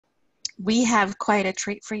We have quite a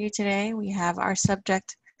treat for you today. We have our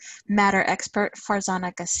subject matter expert,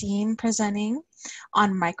 Farzana Cassim, presenting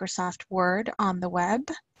on Microsoft Word on the web.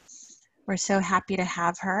 We're so happy to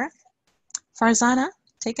have her. Farzana,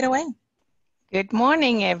 take it away. Good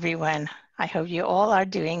morning, everyone. I hope you all are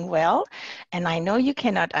doing well. And I know you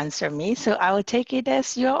cannot answer me, so I will take it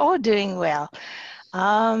as you're all doing well.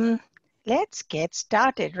 Let's get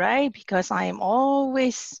started, right? Because I am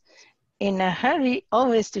always in a hurry,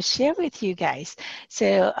 always to share with you guys.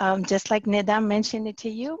 So just like Nida mentioned it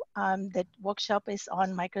to you, the workshop is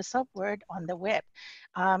on Microsoft Word on the web.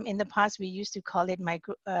 In the past, we used to call it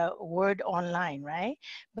Word Online, right?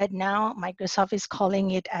 But now Microsoft is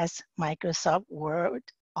calling it as Microsoft Word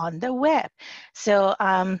on the web. So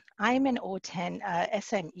I'm an OTAN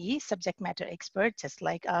SME, subject matter expert, just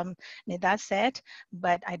like Nida said,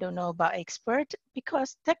 but I don't know about expert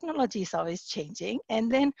because technology is always changing. And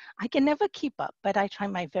then I can never keep up, but I try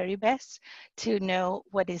my very best to know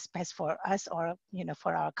what is best for us or,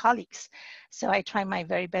 for our colleagues. So I try my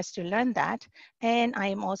very best to learn that. And I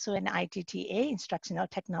am also an ITTA, Instructional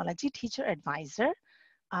Technology Teacher Advisor.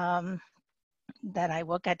 That I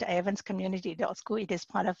work at Evans Community School. It is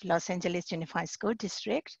part of Los Angeles Unified School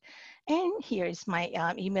District. And here is my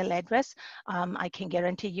email address. I can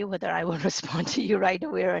guarantee you whether I will respond to you right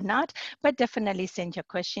away or not, but definitely send your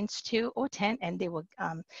questions to OTAN and they will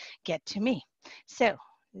get to me. So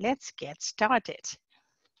let's get started.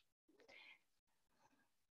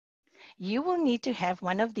 You will need to have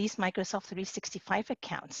one of these Microsoft 365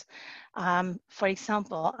 accounts. For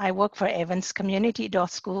example, I work for Evans Community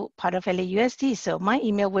School, part of LAUSD. So my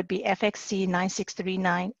email would be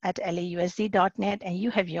fxc9639@lausd.net, and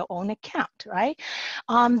you have your own account, right?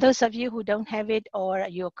 Those of you who don't have it or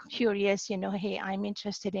you're curious, hey, I'm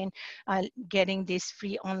interested in getting this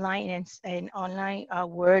free online and online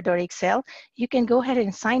Word or Excel, you can go ahead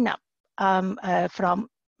and sign up from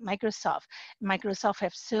Microsoft. Microsoft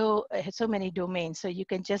have so many domains, so you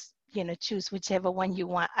can just choose whichever one you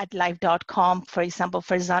want at live.com, for example,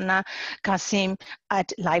 Farzana Cassim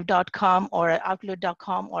at live.com or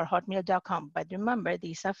outlook.com or hotmail.com. But remember,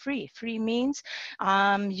 these are free. Free means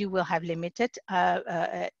you will have limited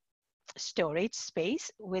storage space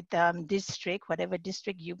with district, whatever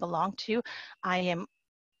district you belong to. I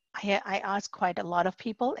asked quite a lot of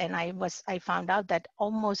people, and I found out that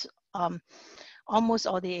almost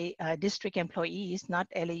all the district employees, not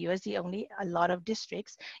LAUSD only, a lot of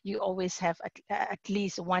districts, you always have at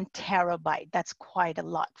least 1 terabyte. That's quite a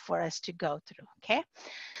lot for us to go through, okay?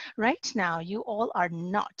 Right now, you all are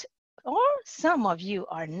not, or some of you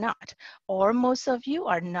are not, or most of you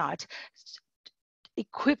are not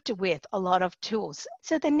equipped with a lot of tools.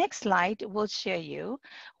 So the next slide will show you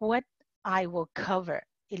what I will cover.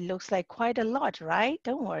 It looks like quite a lot, right?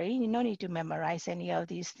 Don't worry, you don't need to memorize any of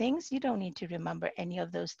these things. You don't need to remember any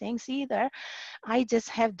of those things either. I just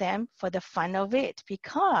have them for the fun of it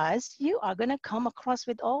because you are going to come across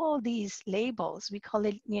with all these labels. We call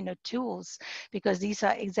it, tools, because these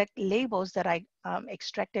are exact labels that I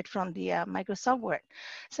extracted from the Microsoft Word.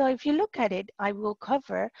 So if you look at it, I will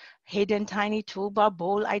cover hidden tiny toolbar,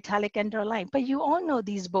 bold, italic, underline. But you all know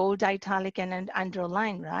these bold, italic, and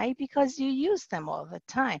underline, right? Because you use them all the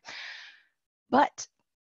time. But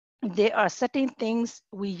there are certain things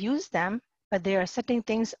we use them, but there are certain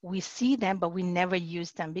things we see them, but we never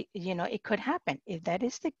use them. It could happen. If that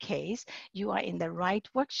is the case, you are in the right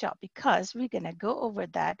workshop because we're gonna go over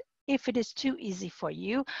that. If it is too easy for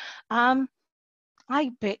you,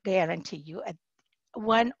 I guarantee you at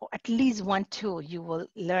least one tool you will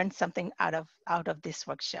learn something out of this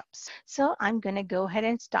workshops. So I'm going to go ahead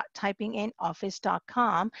and start typing in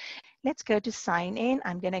office.com. Let's go to sign in.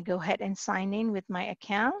 I'm going to go ahead and sign in with my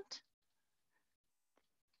account.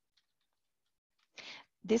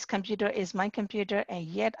 This computer is my computer, and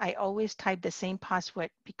yet I always type the same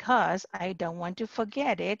password because I don't want to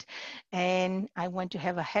forget it, and I want to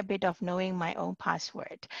have a habit of knowing my own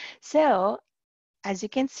password. So as you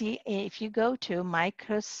can see, if you go to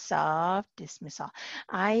Microsoft dismissal,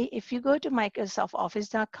 if you go to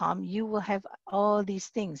MicrosoftOffice.com, you will have all these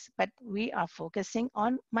things, but we are focusing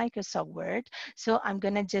on Microsoft Word. So I'm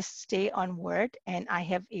gonna just stay on Word, and I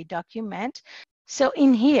have a document. So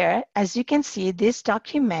in here, as you can see, this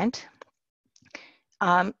document,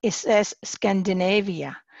 it says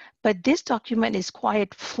Scandinavia, but this document is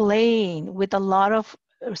quite plain with a lot of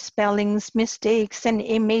spellings, mistakes, and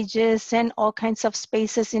images, and all kinds of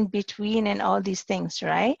spaces in between, and all these things,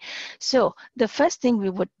 right? So the first thing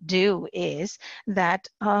we would do is that,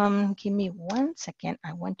 give me 1 second.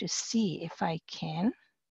 I want to see if I can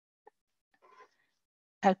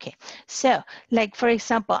Okay, so like for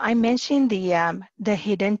example, I mentioned the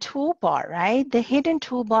hidden toolbar, right? The hidden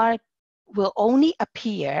toolbar will only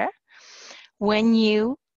appear when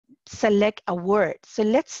you select a word. So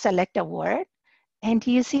let's select a word. And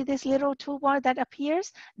do you see this little toolbar that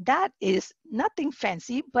appears? That is nothing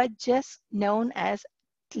fancy, but just known as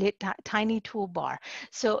tiny toolbar.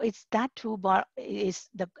 So it's that toolbar is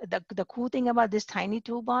the cool thing about this tiny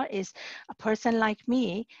toolbar is a person like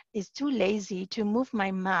me is too lazy to move my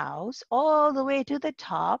mouse all the way to the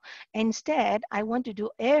top. Instead, I want to do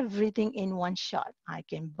everything in one shot. I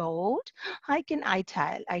can bold, I can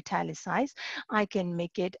italicize, I can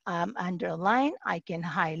make it underline, I can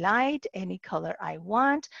highlight any color I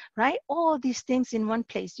want, right? All these things in one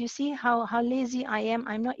place. You see how lazy I am?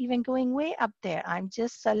 I'm not even going way up there. I'm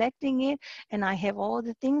just selecting it and I have all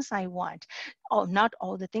the things I want. Oh, not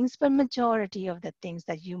all the things, but majority of the things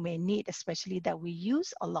that you may need, especially that we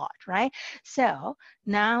use a lot, right? So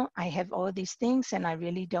now I have all these things and I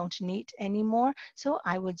really don't need anymore. So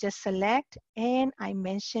I will just select, and I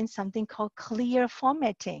mentioned something called clear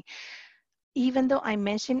formatting. Even though I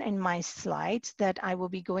mentioned in my slides that I will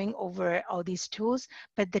be going over all these tools,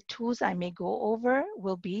 but the tools I may go over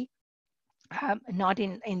will be not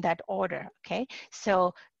in that order, okay?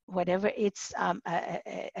 So whatever it's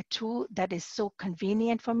a tool that is so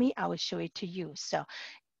convenient for me, I will show it to you. So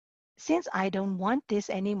since I don't want this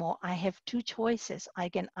anymore, I have two choices. I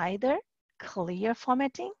can either clear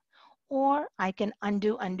formatting or I can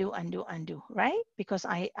undo, right? Because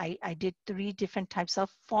I did 3 different types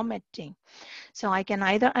of formatting. So I can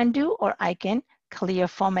either undo or I can clear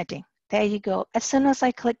formatting. There you go. As soon as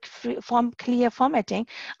I click clear formatting,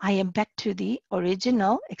 I am back to the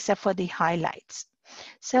original except for the highlights.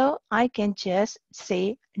 So I can just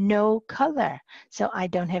say no color. So I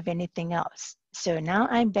don't have anything else. So now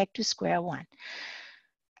I'm back to square one.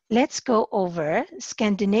 Let's go over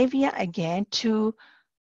Scandinavia again to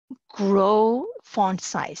grow font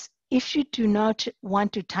size. If you do not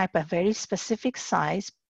want to type a very specific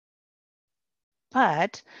size,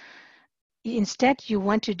 but instead you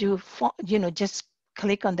want to do, just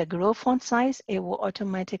click on the grow font size, it will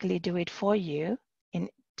automatically do it for you in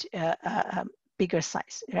bigger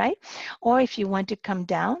size, right? Or if you want to come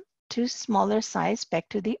down to smaller size, back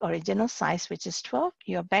to the original size, which is 12,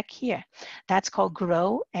 you're back here. That's called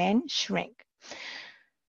grow and shrink.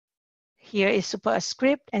 Here is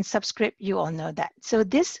superscript and subscript, you all know that. So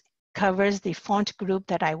this covers the font group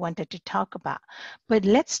that I wanted to talk about. But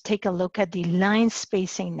let's take a look at the line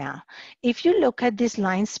spacing now. If you look at this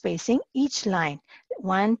line spacing, each line,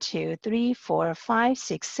 1, 2, 3, 4, 5,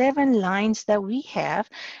 6, 7 lines that we have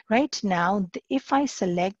right now, if I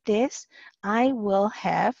select this, I will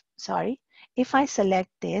have, if I select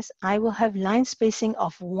this, I will have line spacing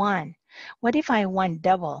of 1. What if I want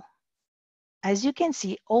double? As you can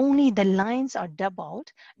see, only the lines are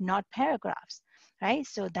doubled, not paragraphs, right?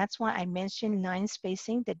 So that's why I mentioned line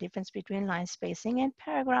spacing, the difference between line spacing and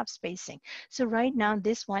paragraph spacing. So right now,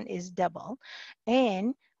 this one is double.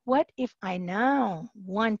 And what if I now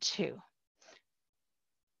want to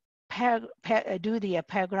do the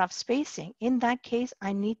paragraph spacing? In that case,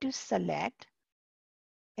 I need to select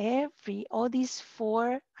all these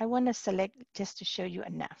 4, I want to select just to show you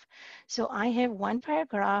enough. So I have 1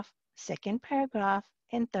 paragraph, 2nd paragraph,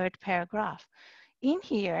 and 3rd paragraph. In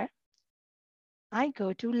here, I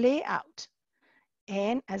go to layout.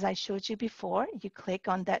 And as I showed you before, you click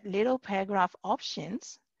on that little paragraph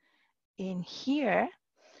options. In here,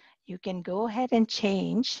 you can go ahead and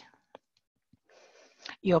change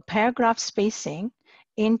your paragraph spacing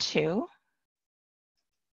into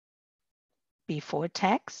before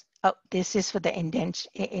text. Oh, this is for the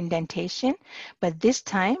indentation, but this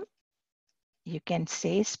time you can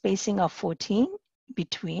say spacing of 14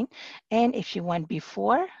 between, and if you want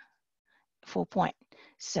before, 4 point.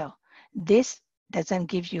 So this doesn't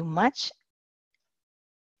give you much.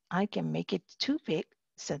 I can make it too big,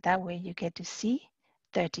 so that way you get to see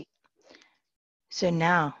 30. So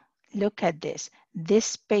now look at this. This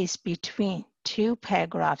space between 2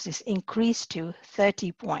 paragraphs is increased to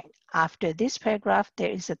 30 point. After this paragraph, there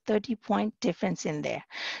is a 30 point difference in there.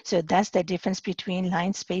 So that's the difference between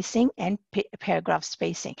line spacing and paragraph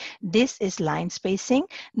spacing. This is line spacing.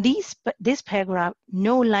 This paragraph,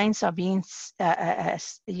 no lines are being,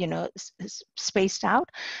 spaced out,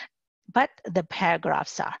 but the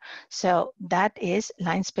paragraphs are. So that is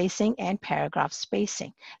line spacing and paragraph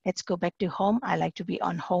spacing. Let's go back to home. I like to be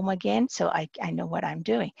on home again, so I know what I'm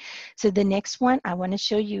doing. So the next one I want to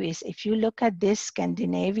show you is, if you look at this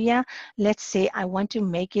Scandinavia, let's say I want to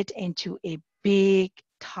make it into a big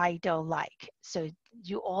title like. So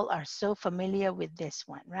you all are so familiar with this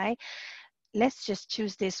one, right? let's just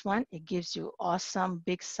choose this one. It gives you awesome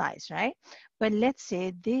big size, right? But let's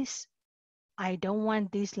say this, I don't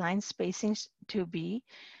want these line spacings to be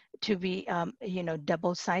you know,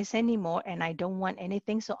 double size anymore, and I don't want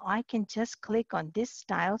anything. So I can just click on this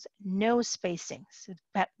styles, no spacing. So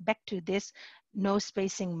back to this no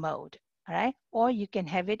spacing mode. All right, or you can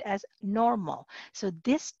have it as normal. So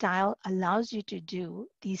this style allows you to do,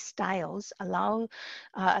 these styles allow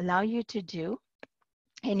you to do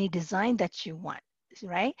any design that you want,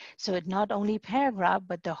 right? So it's not only paragraph,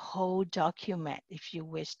 but the whole document if you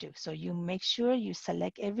wish to. So you make sure you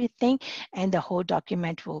select everything, and the whole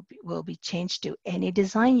document will be changed to any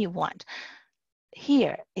design you want.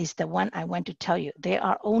 Here is the one I want to tell you. There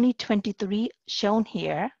are only 23 shown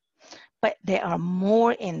here, but there are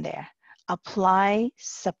more in there. Apply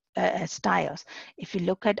styles. If you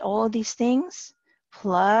look at all these things,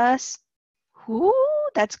 plus, whoo,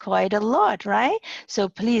 that's quite a lot, right? So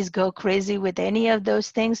please go crazy with any of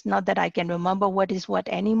those things. Not that I can remember what is what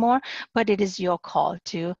anymore, but it is your call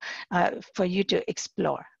to for you to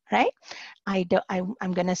explore, right?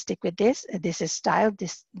 I'm gonna stick with this. This is style.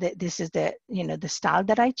 This is the, you know, the style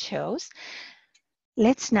that I chose.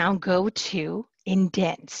 Let's now go to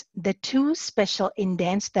indents. The two special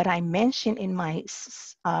indents that I mentioned in my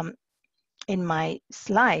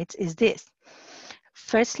slides is this: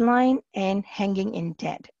 first line and hanging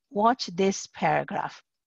indent. Watch this paragraph.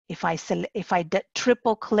 If I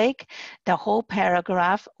triple click, the whole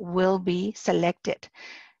paragraph will be selected.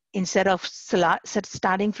 Instead of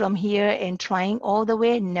starting from here and trying all the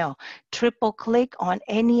way, no. Triple click on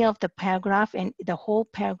any of the paragraph and the whole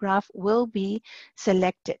paragraph will be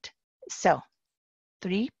selected. So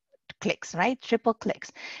 3 clicks, right? Triple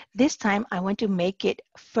clicks. This time I want to make it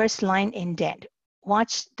first line indent.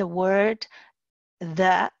 Watch the word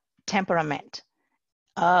the temperament.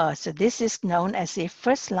 Oh, so this is known as a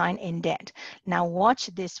first line indent. Now watch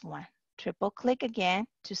this one. Triple click again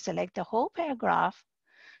to select the whole paragraph.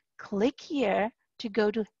 Click here to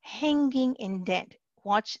go to hanging indent.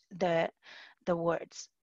 Watch the words.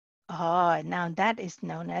 Oh, now that is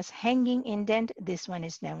known as hanging indent. This one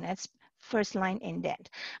is known as first line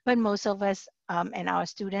indent. But most of us and our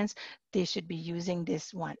students, they should be using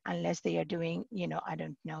this one unless they are doing, you know, I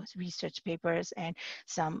don't know, research papers and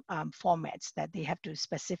some formats that they have to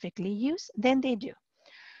specifically use, then they do.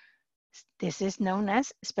 This is known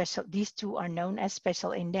as special, these two are known as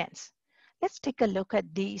special indents. Let's take a look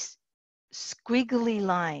at these squiggly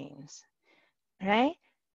lines, right?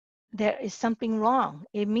 There is something wrong.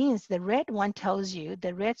 It means the red one tells you,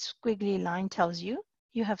 the red squiggly line tells you,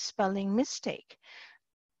 you have spelling mistake.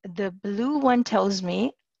 The blue one tells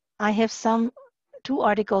me I have some 2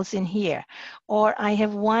 articles in here, or I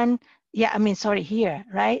have one, yeah, I mean, sorry, here,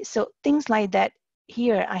 right? So things like that.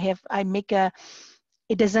 Here I make a,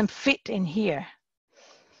 it doesn't fit in here.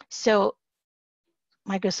 So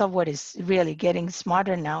Microsoft Word is really getting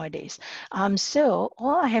smarter nowadays. So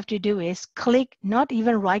all I have to do is click, not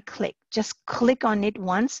even right click, just click on it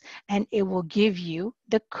once and it will give you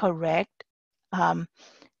the correct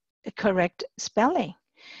spelling.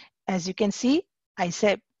 As you can see, I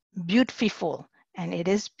said beautiful and it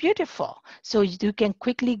is beautiful. So you can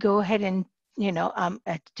quickly go ahead and, you know,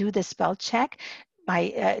 do the spell check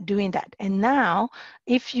by doing that. And now,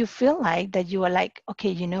 if you feel like that you are like,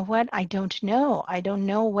 okay, you know what, I don't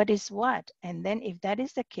know what is what. And then if that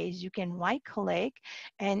is the case, you can right click.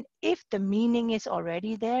 And if the meaning is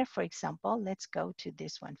already there, for example, let's go to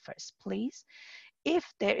this one first, please. If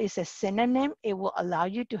there is a synonym, it will allow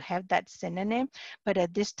you to have that synonym. But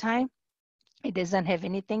at this time, it doesn't have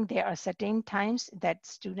anything. There are certain times that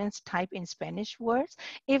students type in Spanish words.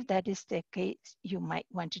 If that is the case, you might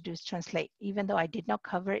want to do is translate, even though I did not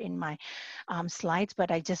cover in my slides,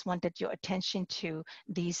 but I just wanted your attention to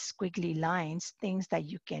these squiggly lines, things that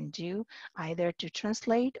you can do either to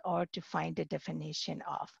translate or to find the definition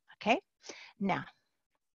of, okay? Now,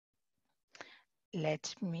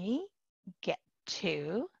 let me get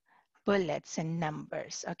to bullets and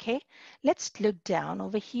numbers, okay? Let's look down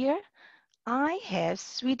over here. I have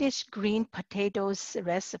Swedish green potatoes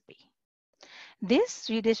recipe. This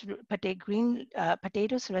Swedish green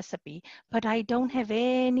potatoes recipe, but I don't have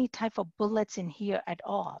any type of bullets in here at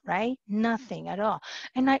all, right? Nothing at all.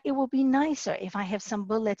 And it will be nicer if I have some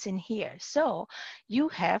bullets in here. So you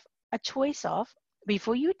have a choice of,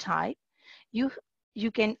 before you type, you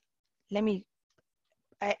can, let me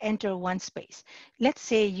enter one space. Let's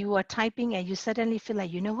say you are typing and you suddenly feel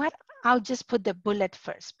like, you know what? I'll just put the bullet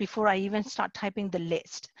first before I even start typing the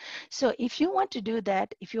list. So if you want to do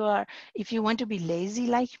that, if you want to be lazy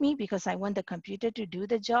like me, because I want the computer to do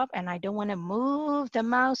the job and I don't want to move the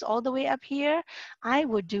mouse all the way up here, I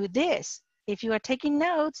would do this. if you are taking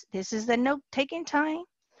notes, this is the note-taking time.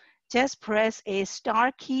 Just press a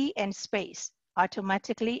star key and space.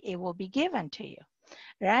 Automatically, it will be given to you,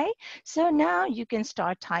 right? So now you can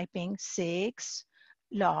start typing 6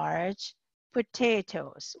 large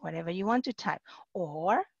potatoes, whatever you want to type.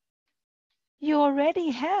 Or you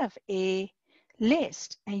already have a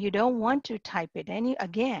list and you don't want to type it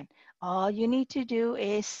again. All you need to do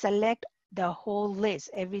is select the whole list,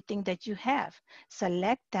 everything that you have.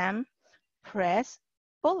 Select them, press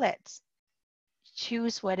bullets.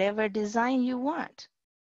 Choose whatever design you want,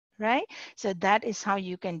 right? So that is how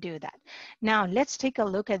you can do that. Now let's take a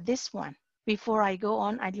look at this one. Before I go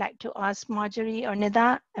on, I'd like to ask Marjorie or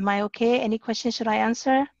Nida, am I okay? Any questions should I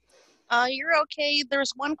answer? You're okay.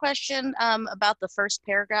 There's one question about the first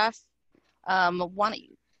paragraph. One,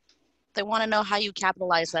 they want to know how you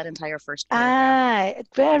capitalize that entire first paragraph. Ah,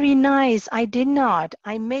 very nice. I did not.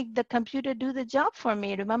 I make the computer do the job for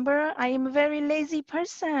me. Remember, I am a very lazy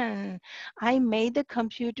person. I made the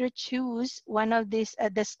computer choose one of these,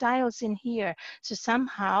 the styles in here. So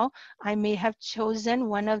somehow I may have chosen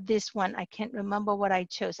one of this one. I can't remember what I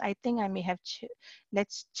chose. I think I may have,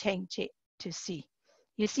 let's change it to see.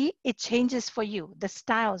 You see, it changes for you. The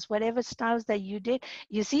styles, whatever styles that you did,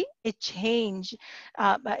 you see, it changes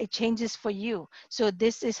for you. So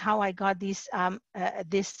this is how I got these caps.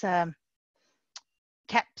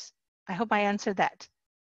 I hope I answered that.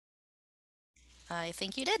 I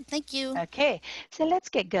think you did. Thank you. Okay, so let's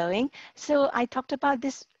get going. So I talked about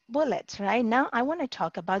this bullets, right? Now I want to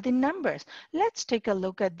talk about the numbers. Let's take a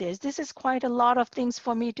look at this. This is quite a lot of things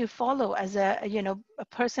for me to follow as a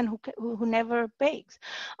person who never bakes.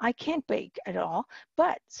 I can't bake at all.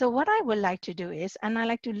 But so what I would like to do is, and I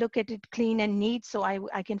like to look at it clean and neat so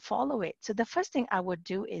I can follow it. So the first thing I would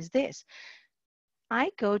do is this.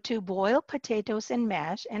 I go to boil potatoes and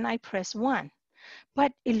mash and I press 1.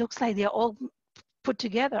 But it looks like they're all put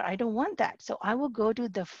together. I don't want that. So I will go to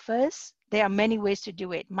the first. There are many ways to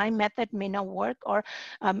do it. My method may not work or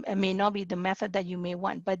it may not be the method that you may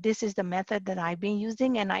want, but this is the method that I've been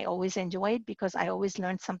using and I always enjoy it because I always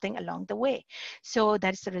learn something along the way. So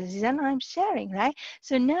that's the reason I'm sharing, right?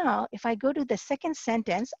 So now if I go to the second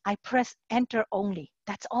sentence, I press enter only.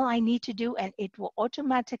 That's all I need to do and it will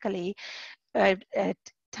automatically uh, uh,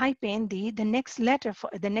 type in the next letter for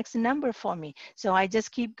the next number for me. So I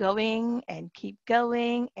just keep going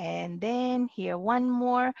and then here one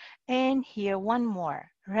more and here one more,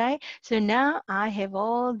 right? So now I have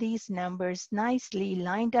all these numbers nicely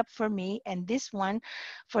lined up for me, and this one,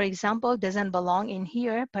 for example, doesn't belong in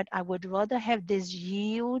here, but I would rather have this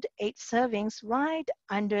yield 8 servings right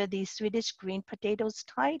under the Swedish green potatoes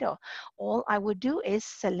title. All I would do is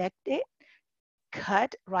select it,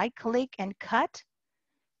 cut, right click and cut,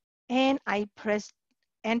 and I press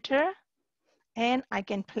enter and I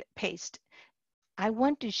can paste. I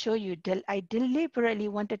want to show you, I deliberately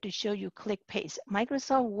wanted to show you click paste.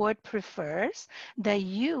 Microsoft Word prefers that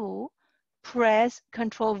you press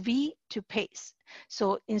Control V to paste.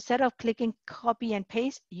 So instead of clicking copy and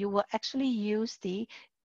paste, you will actually use the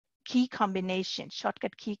key combination,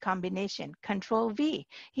 shortcut key combination, Control V.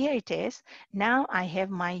 Here it is. Now I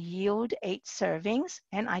have my yield 8 servings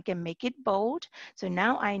and I can make it bold. So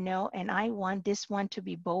now I know, and I want this one to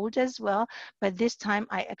be bold as well, but this time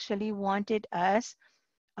I actually want it as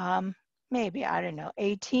maybe, I don't know,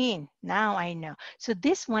 18. Now I know. So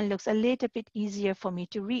this one looks a little bit easier for me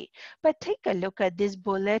to read. But take a look at this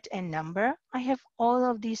bullet and number. I have all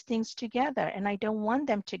of these things together and I don't want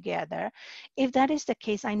them together. If that is the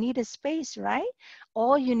case, I need a space, right?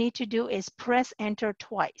 All you need to do is press enter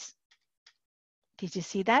twice. Did you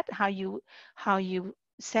see that? How you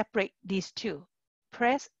separate these two?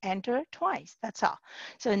 Press enter twice, that's all.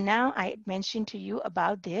 So now I mentioned to you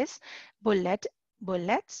about this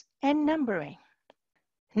bullets and numbering.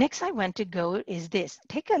 Next I want to go is this.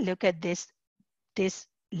 Take a look at this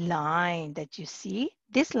line that you see.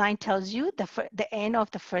 This line tells you the end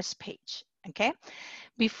of the first page, okay?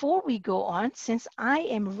 Before we go on, since I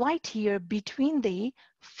am right here between the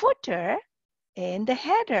footer and the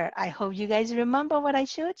header. I hope you guys remember what I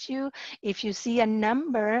showed you. If you see a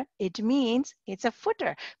number, it means it's a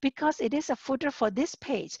footer because it is a footer for this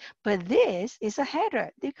page, but this is a header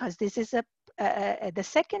because this is the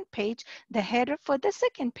second page, the header for the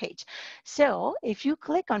second page. So if you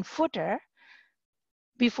click on footer,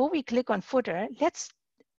 before we click on footer,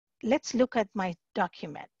 let's look at my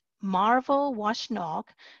document. Marvel Washnok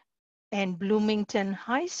and Bloomington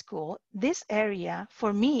High School, this area,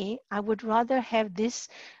 for me, I would rather have these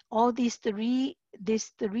three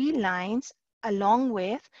lines along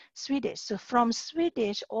with Swedish. So from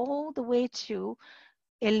Swedish all the way to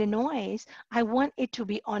Illinois, I want it to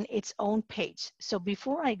be on its own page. So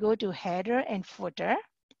before I go to header and footer,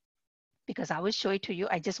 because I will show it to you,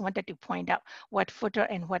 I just wanted to point out what footer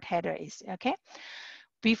and what header is, okay?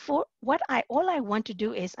 Before, all I want to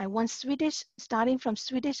do is I want Swedish, starting from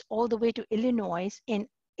Swedish all the way to Illinois in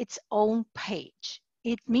its own page.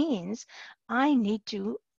 It means I need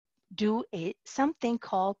to do something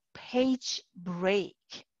called page break.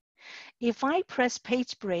 If I press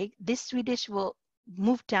page break, this Swedish will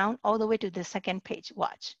move down all the way to the second page.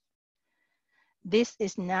 Watch. This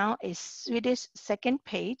is now a Swedish second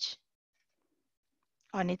page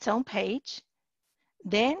on its own page.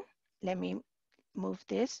 Then let me move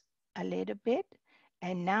this a little bit.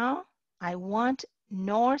 And now I want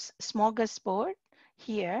Norse smorgasbord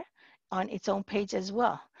here on its own page as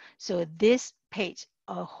well. So this page,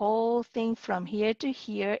 a whole thing from here to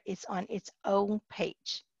here is on its own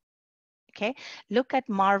page. Okay, look at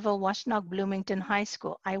Marvel Washtenaw Bloomington High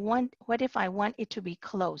School. What if I want it to be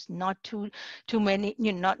closed, not too many,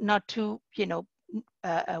 not too,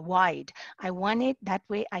 wide. I want it that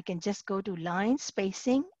way. I can just go to line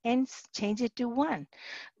spacing and change it to 1.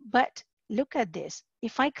 But look at this.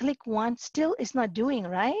 If I click 1, still it's not doing,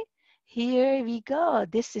 right? Here we go.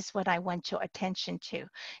 This is what I want your attention to.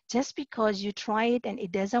 Just because you try it and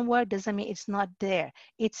it doesn't work doesn't mean it's not there.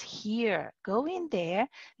 It's here. Go in there.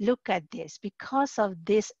 Look at this. Because of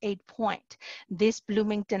this 8-point, this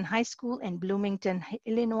Bloomington High School and Bloomington,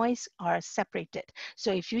 Illinois are separated.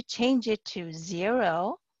 So if you change it to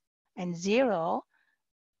 0 and 0,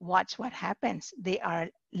 watch what happens. They are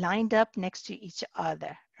lined up next to each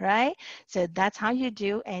other, right? So that's how you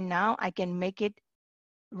do. And now I can make it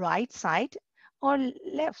right side or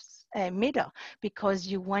left, middle, because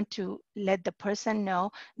you want to let the person know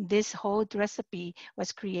this whole recipe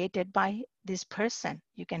was created by this person.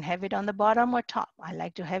 You can have it on the bottom or top. I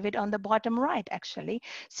like to have it on the bottom right, actually.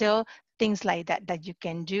 So things like that that you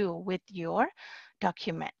can do with your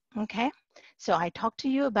document, okay? So I talked to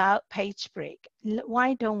you about page break.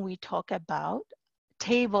 Why don't we talk about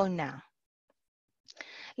table now?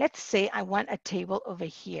 Let's say I want a table over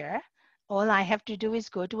here. All I have to do is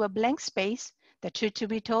go to a blank space. The truth to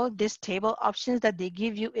be told, this table options that they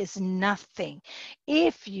give you is nothing.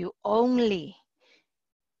 If you only,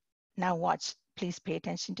 now watch, please pay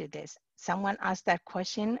attention to this. Someone asked that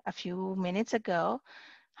question a few minutes ago.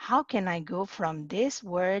 How can I go from this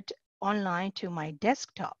Word online to my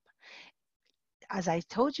desktop? As I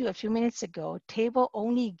told you a few minutes ago, table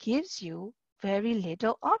only gives you very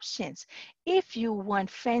little options. If you want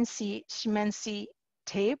fancy schmancy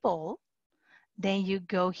table, then you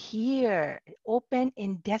go here, open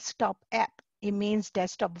in desktop app. It means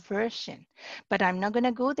desktop version, but I'm not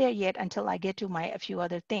gonna go there yet until I get to a few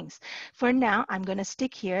other things. For now, I'm gonna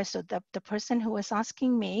stick here. So the person who was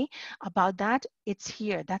asking me about that, it's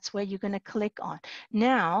here. That's where you're gonna click on.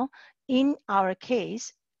 Now, in our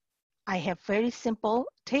case, I have very simple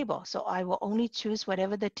table. So I will only choose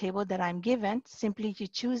whatever the table that I'm given. Simply you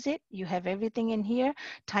choose it. You have everything in here.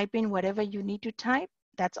 Type in whatever you need to type.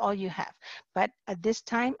 That's all you have. But at this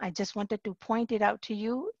time, I just wanted to point it out to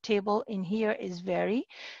you. Table in here is very,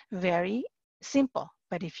 very simple.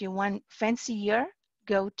 But if you want fancier,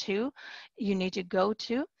 you need to go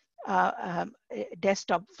to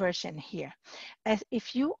desktop version here. As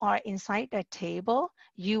if you are inside a table,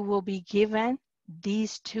 you will be given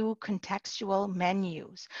these 2 contextual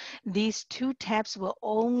menus. These 2 tabs will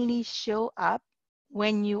only show up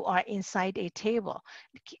when you are inside a table.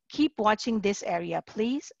 Keep watching this area,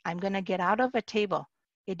 please. I'm gonna get out of a table.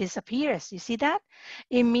 It disappears, you see that?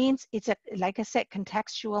 It means it's like I said,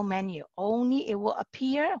 contextual menu. Only it will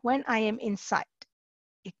appear when I am inside.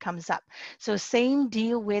 It comes up. So same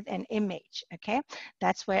deal with an image, okay?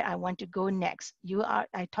 That's where I want to go next.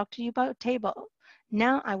 I talked to you about table.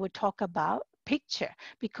 Now I will talk about picture,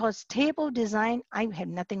 because table design, I have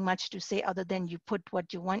nothing much to say other than you put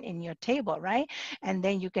what you want in your table, right? And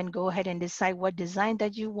then you can go ahead and decide what design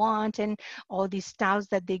that you want, and all these styles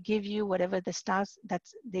that they give you, whatever the styles that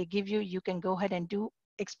they give you, you can go ahead and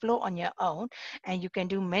explore on your own, and you can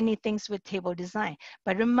do many things with table design.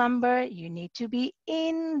 But remember, you need to be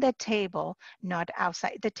in the table, not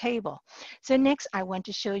outside the table. So next I want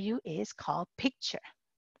to show you is called picture.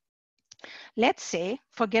 Let's say,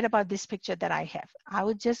 forget about this picture that I have. I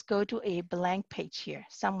would just go to a blank page here,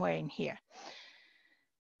 somewhere in here.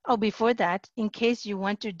 Oh, before that, in case you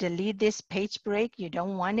want to delete this page break, you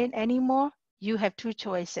don't want it anymore, you have 2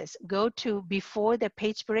 choices. Go to before the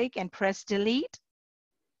page break and press delete.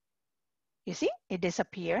 You see, it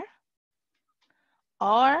disappears.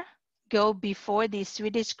 Or go before the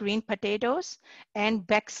Swedish green potatoes and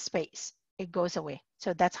backspace. It goes away.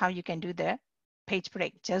 So that's how you can do the page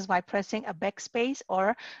break just by pressing a backspace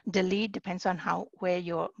or delete, depends on where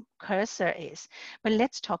your cursor is. But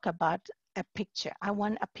let's talk about a picture. I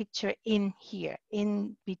want a picture in here,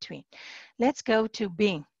 in between. Let's go to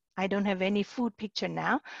Bing. I don't have any food picture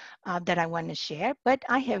now that I want to share, but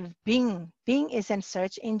I have Bing. Bing is a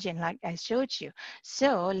search engine like I showed you.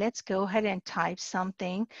 So let's go ahead and type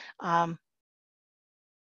something,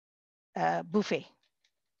 buffet.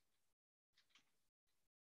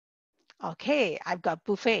 Okay, I've got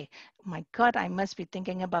buffet. My God, I must be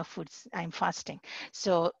thinking about food. I'm fasting.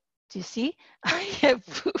 So do you see? I have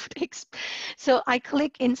food. So I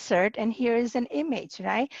click insert and here is an image,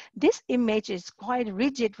 right? This image is quite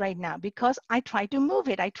rigid right now because I try to move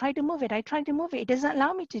it. I try to move it. I try to move it. It doesn't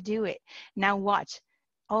allow me to do it. Now watch.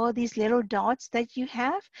 All these little dots that you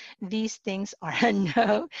have, these things are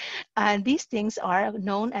no, and these things are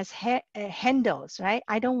known as handles, right?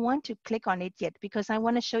 I don't want to click on it yet because I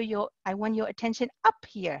want to show you, I want your attention up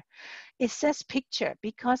here. It says picture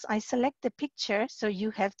because I select the picture, so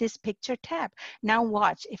you have this picture tab. Now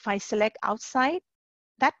watch, if I select outside,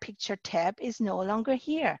 that picture tab is no longer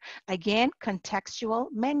here. Again, contextual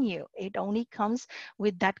menu. It only comes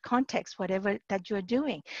with that context, whatever that you're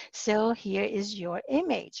doing. So here is your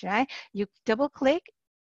image, right? You double click.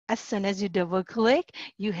 As soon as you double click,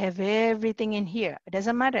 you have everything in here. It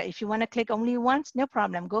doesn't matter. If you want to click only once, no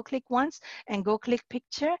problem. Go click once and go click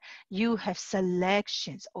picture. You have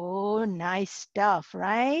selections. Oh, nice stuff,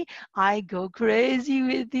 right? I go crazy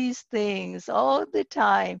with these things all the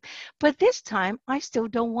time. But this time, I still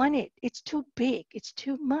don't want it. It's too big. It's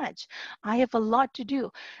too much. I have a lot to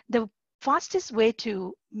do. The fastest way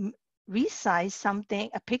to resize something,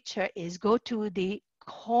 a picture, is go to the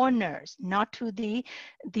corners, not to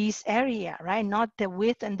these area, right? Not the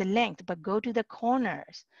width and the length, but go to the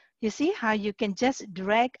corners. You see how you can just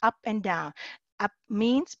drag up and down. Up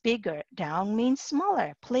means bigger, down means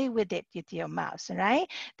smaller. Play with it with your mouse, right?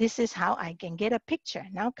 This is how I can get a picture.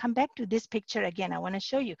 Now come back to this picture again. I want to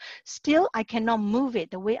show you. Still, I cannot move it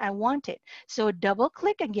the way I want it. So double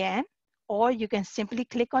click again, or you can simply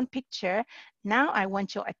click on picture. Now I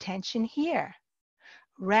want your attention here.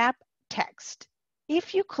 Wrap text.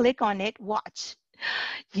 If you click on it, watch.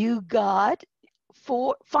 You got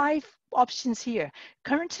 5 options here.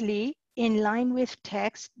 Currently, in line with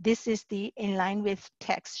text, this is the in line with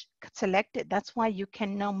text selected. That's why you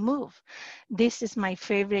can now move. This is my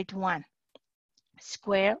favorite one.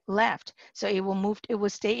 Square left. So it will move, it will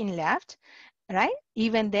stay in left, right?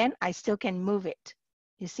 Even then, I still can move it.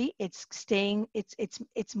 You see, it's staying,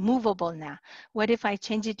 it's movable now. What if I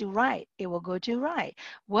change it to right? It will go to right.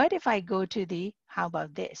 What if I go to the, how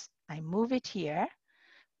about this? I move it here,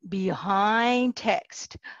 behind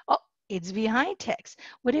text. Oh, it's behind text.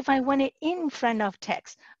 What if I want it in front of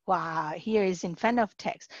text? Wow, here is in front of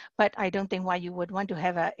text, but I don't think why you would want to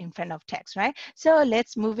have a in front of text, right? So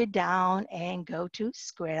let's move it down and go to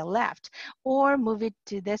square left or move it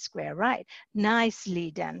to the square right. Nicely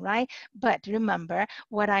done, right? But remember,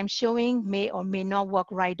 what I'm showing may or may not work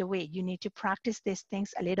right away. You need to practice these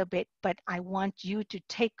things a little bit, but I want you to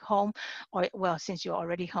take home, or well, since you're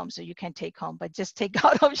already home, so you can take home, but just take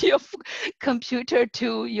out of your computer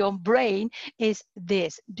to your brain is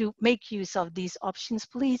this. Do make use of these options,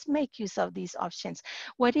 please make use of these options.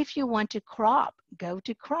 What if you want to crop? Go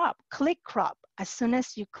to crop, click crop. As soon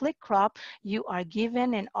as you click crop, you are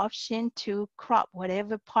given an option to crop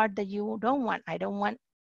whatever part that you don't want. I don't want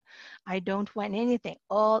anything.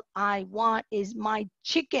 All I want is my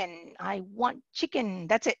chicken. I want chicken.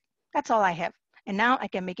 That's it. That's all I have. And now I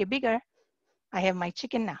can make it bigger. I have my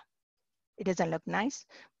chicken now. It doesn't look nice,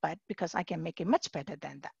 but because I can make it much better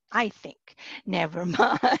than that, I think. Never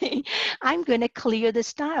mind. I'm going to clear the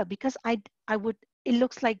style because it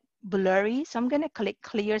looks like blurry. So I'm going to click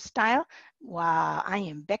clear style. Wow, I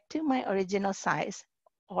am back to my original size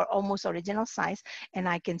or almost original size, and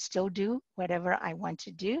I can still do whatever I want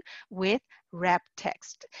to do with wrap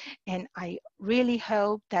text. And I really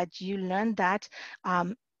hope that you learned that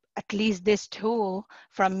at least this tool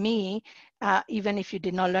from me, even if you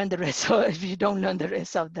did not learn the rest, or if you don't learn the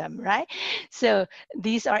rest of them, right? So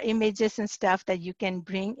these are images and stuff that you can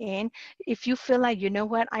bring in. If you feel like, you know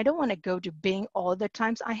what, I don't want to go to Bing all the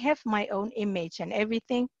times. I have my own image and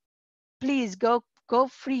everything. Please go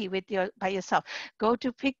free with by yourself. Go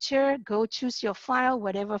to picture, go choose your file,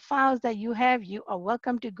 whatever files that you have, you are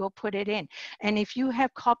welcome to go put it in. And if you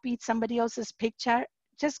have copied somebody else's picture,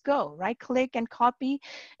 just go right click and copy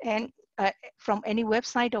and from any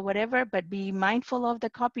website or whatever, but be mindful of the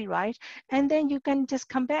copyright, and then you can just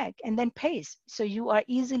come back and then paste. So you are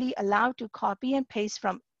easily allowed to copy and paste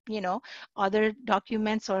from, you know, other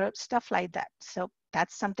documents or stuff like that. So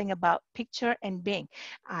That's something about picture and Bing.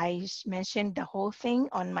 I mentioned the whole thing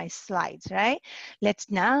on my slides, right? Let's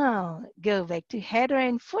now go back to header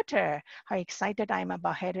and footer. How excited I am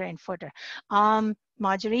about header and footer.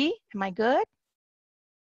 Marjorie, am I good?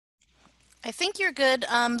 I think you're good.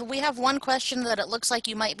 We have one question that it looks like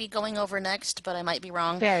you might be going over next, but I might be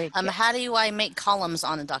wrong. Very good. How do I make columns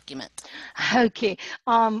on a document? Okay.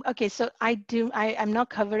 Okay. So I'm not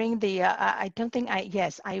covering the. I don't think I.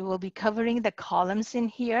 Yes, I will be covering the columns in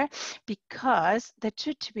here because the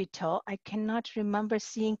truth to be told, I cannot remember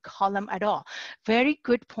seeing column at all. Very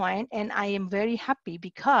good point, and I am very happy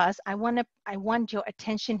because I want your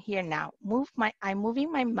attention here now. I'm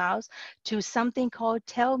moving my mouse to something called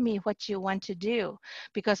 "Tell me what you want to do,"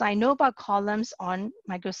 because I know about columns on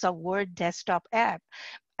Microsoft Word desktop app,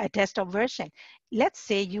 a desktop version. Let's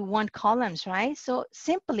say you want columns, right? So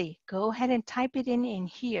simply go ahead and type it in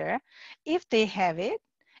here. If they have it,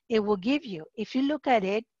 it will give you. If you look at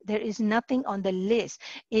it, there is nothing on the list.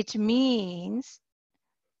 It means,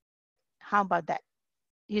 how about that?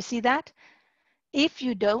 You see that? If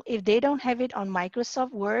they don't have it on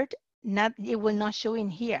Microsoft Word, it will not show in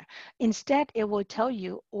here. Instead, it will tell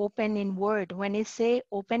you open in Word. When it say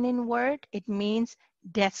open in Word, it means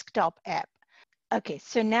desktop app. Okay,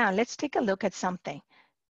 so now let's take a look at something.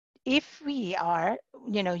 If we are,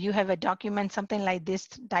 you have a document, something like this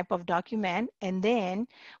type of document, and then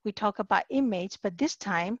we talk about image, but this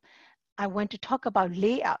time I want to talk about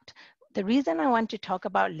layout. The reason I want to talk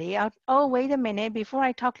about layout, oh, wait a minute, before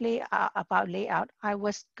I talk about layout, I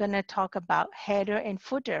was gonna talk about header and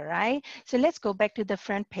footer, right? So let's go back to the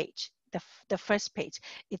front page, the first page.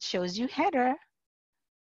 It shows you header.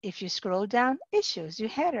 If you scroll down, it shows you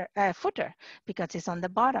footer, because it's on the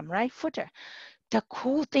bottom, right? Footer. The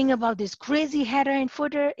cool thing about this crazy header and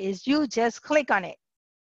footer is you just click on it.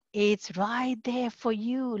 It's right there for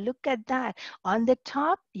you. Look at that. On the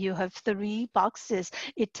top, you have 3 boxes.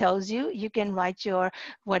 It tells you can write your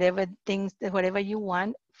whatever you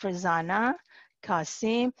want. Farzana,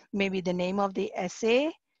 Cassim, maybe the name of the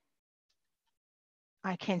essay.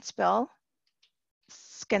 I can't spell.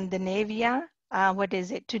 Scandinavia, what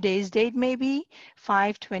is it? Today's date maybe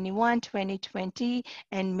 5/21/2020,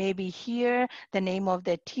 and maybe here the name of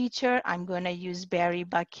the teacher. I'm going to use Barry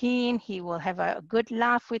Bakin. He will have a good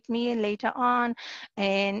laugh with me later on.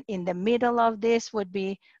 And in the middle of this would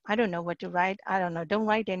be, I don't know what to write. I don't know. Don't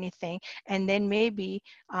write anything. And then maybe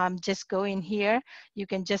just go in here. You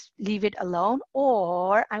can just leave it alone,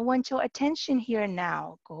 or I want your attention here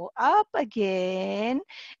now. Go up again,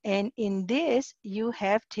 and in this, you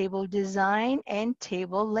have table design and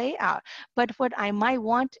table layout. But what I might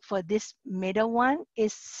want for this middle one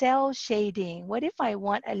is cell shading. What if I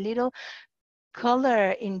want a little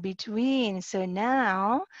color in between? So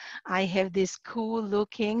now I have this cool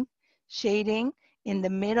looking shading in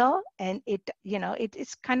the middle, and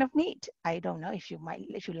it's kind of neat. I don't know if you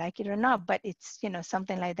like it or not, but it's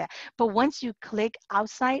something like that. But once you click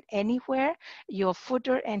outside anywhere, your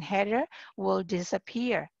footer and header will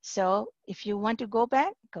disappear. So if you want to go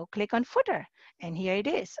back, go click on footer, and here it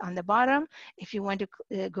is on the bottom. If you want to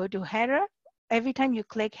go to header, every time you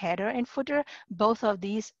click header and footer, both of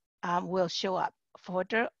these will show up.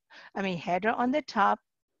 Header on the top,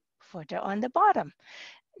 footer on the bottom.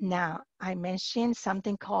 Now, I mentioned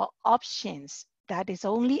something called options that is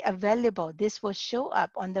only available. This will show up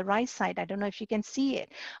on the right side. I don't know if you can see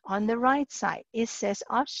it. On the right side, it says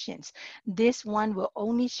options. This one will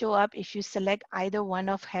only show up if you select either one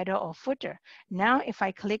of header or footer. Now, if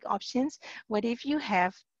I click options, what if you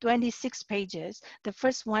have 26 pages? The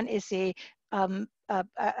first one is a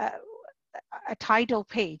title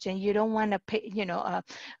page, and you don't want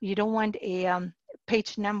you don't want a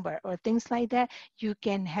page number or things like that. You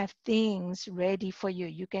can have things ready for you.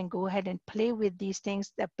 You can go ahead and play with these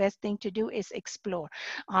things. The best thing to do is explore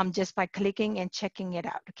just by clicking and checking it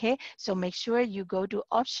out. Okay, so make sure you go to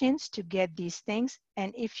options to get these things.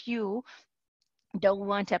 And if you don't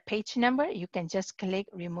want a page number, you can just click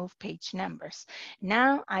remove page numbers.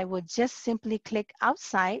 Now I would just simply click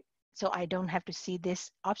outside, so I don't have to see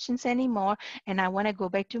these options anymore. And I want to go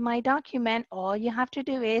back to my document. All you have to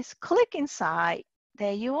do is click inside.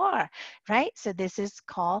 There you are, right? So this is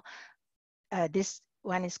called, this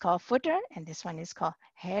one is called footer, and this one is called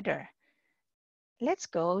header. Let's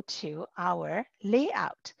go to our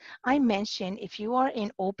layout. I mentioned if you are in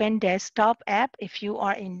Open Desktop app, if you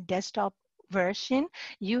are in desktop version,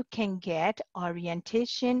 you can get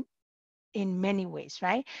orientation in many ways,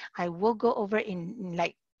 right? I will go over in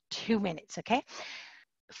like 2 minutes, okay?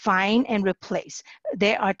 Find and replace.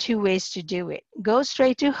 There are 2 ways to do it. Go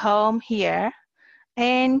straight to home here,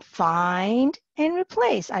 and find and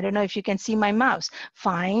replace. I don't know if you can see my mouse.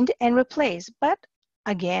 Find and replace. But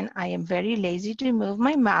again, I am very lazy to move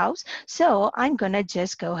my mouse. So I'm going to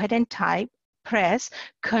just go ahead and press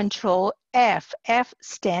Control F. F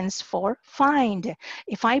stands for find.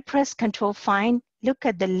 If I press Control Find, look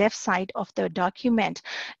at the left side of the document.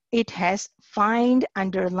 It has find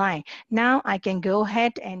underline. Now I can go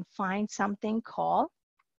ahead and find something called,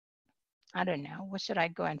 I don't know, what should I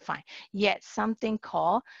go and find? Yes, something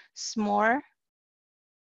called SMORE.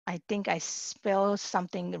 I think I spelled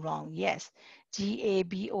something wrong. Yes,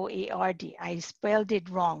 GABOARD. I spelled it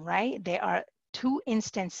wrong, right? There are two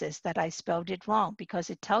instances that I spelled it wrong because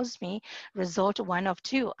it tells me result 1 of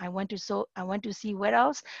 2. I want to see what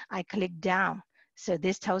else. I click down. So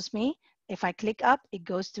this tells me if I click up, it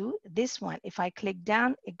goes to this one. If I click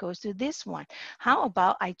down, it goes to this one. How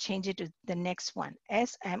about I change it to the next one?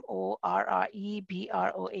 SMORREBROAD.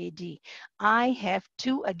 I have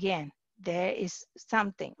 2 again. There is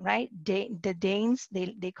something, right? The Danes,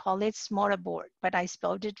 they call it smorgasbord, but I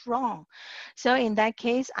spelled it wrong. So in that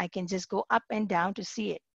case, I can just go up and down to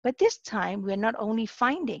see it. But this time, we're not only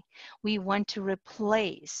finding, we want to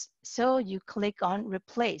replace. So you click on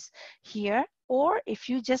replace here, or if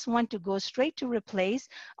you just want to go straight to replace,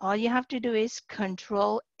 all you have to do is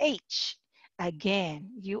Control H. Again,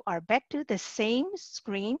 you are back to the same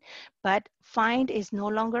screen, but find is no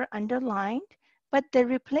longer underlined, but the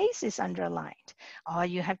replace is underlined. All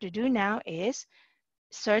you have to do now is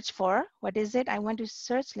search for, what is it I want to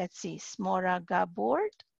search? Let's see, smorgasbord,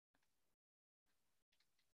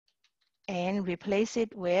 and replace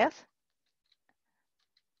it with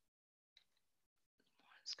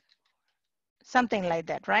something like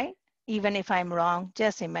that, right? Even if I'm wrong,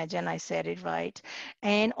 just imagine I said it right.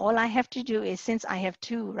 And all I have to do is, since I have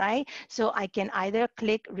 2, right? So I can either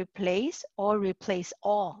click replace or replace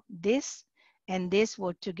all. This and this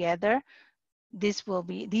will together, these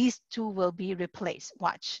 2 will be replaced.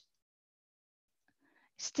 Watch.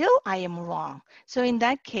 Still, I am wrong. So in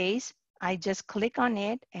that case, I just click on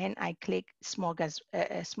it and I click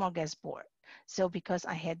smorgasbord. So because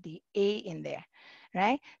I had the A in there,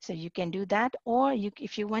 right? So you can do that, or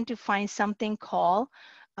if you want to find something called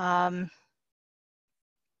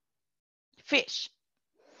fish.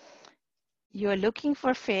 You're looking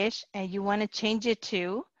for fish and you want to change it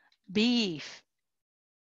to beef.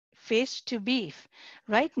 Fish to beef.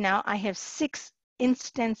 Right now, I have 6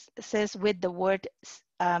 instances with the word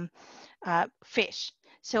fish.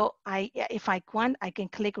 So if I want, I can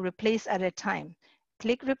click replace at a time.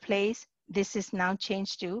 Click replace. This is now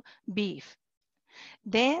changed to beef.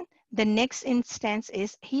 Then the next instance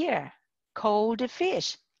is here, cold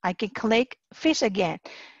fish. I can click fish again,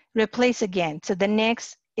 replace again. So the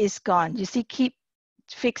next is gone. You see,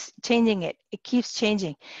 changing it. It keeps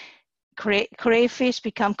changing. Crayfish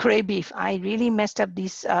become craybeef. I really messed up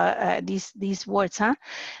these words, huh?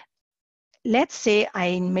 Let's say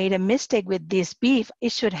I made a mistake with this beef.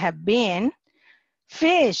 It should have been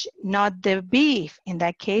fish, not the beef. In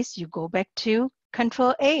that case, you go back to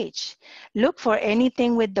Control H. Look for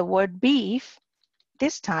anything with the word beef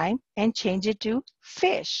this time and change it to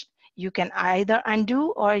fish. You can either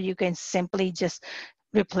undo or you can simply just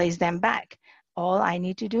replace them back. All I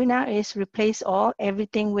need to do now is replace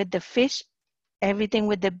everything with the fish. Everything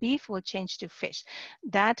with the beef will change to fish.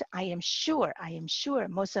 That I am sure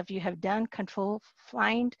most of you have done.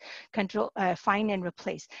 Find and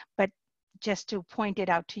replace. But just to point it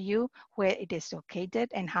out to you where it is located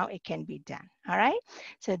and how it can be done. All right.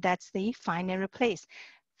 So that's the find and replace.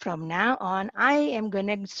 From now on, I am going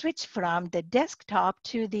to switch from the desktop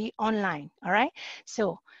to the online. All right.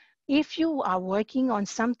 So if you are working on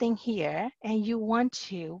something here and you want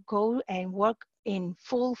to go and work in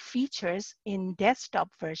full features in desktop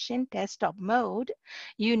version, desktop mode,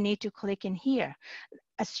 you need to click in here.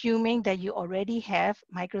 Assuming that you already have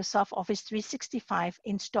Microsoft Office 365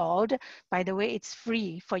 installed. By the way, it's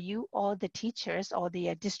free for you, all the teachers or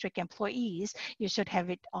the district employees. You should have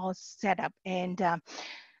it all set up. And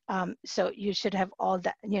so you should have all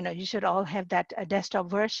that, you should all have that desktop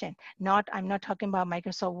version. I'm not talking about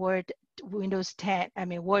Microsoft Word, Windows 10,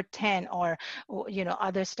 Word 10 or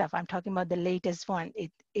other stuff. I'm talking about the latest one.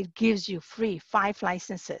 It gives you free 5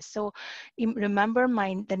 licenses. So remember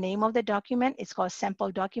the name of the document. It's called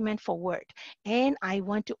sample document for Word. And I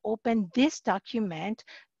want to open this document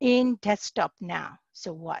in desktop now.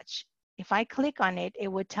 So watch. If I click on it, it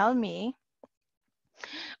would tell me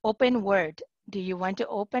open Word. Do you want to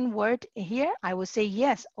open Word here? I will say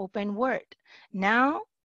yes, open Word. Now,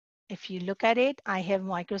 if you look at it, I have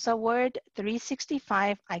Microsoft Word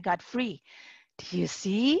 365. I got free. Do you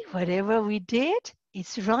see whatever we did?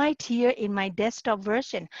 It's right here in my desktop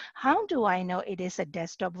version. How do I know it is a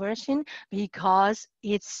desktop version? Because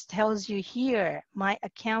it tells you here, my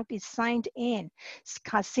account is signed in.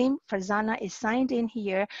 Cassim Farzana is signed in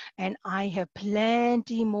here, and I have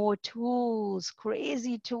plenty more tools,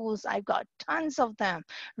 crazy tools. I've got tons of them,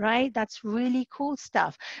 right? That's really cool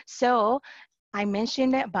stuff. So I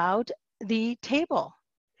mentioned about the table.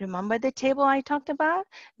 Remember the table I talked about?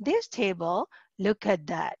 This table, look at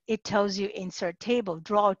that. It tells you insert table,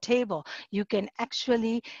 draw table. You can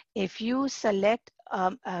actually, if you select,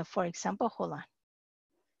 for example, hold on.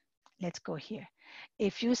 Let's go here.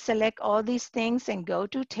 If you select all these things and go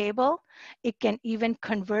to table, it can even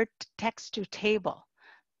convert text to table.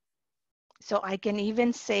 So I can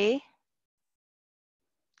even say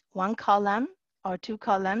one column or two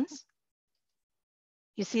columns.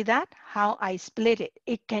 You see that? How I split it.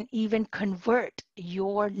 It can even convert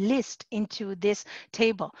your list into this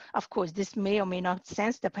table. Of course, this may or may not make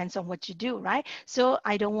sense, depends on what you do, right? So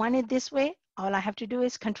I don't want it this way. All I have to do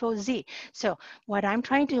is Control Z. So what I'm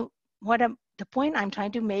trying to, the point I'm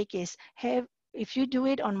trying to make is, if you do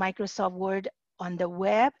it on Microsoft Word on the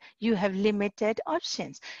web, you have limited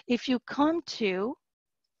options. If you come to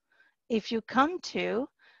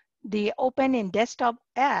the Open in Desktop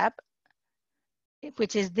app,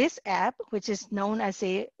 which is this app, which is known as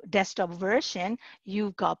a desktop version,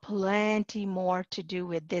 you've got plenty more to do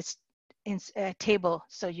with this table.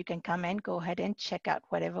 So you can come and go ahead and check out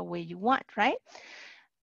whatever way you want, right?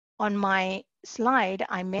 On my slide,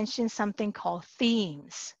 I mentioned something called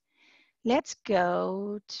themes. Let's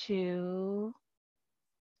go to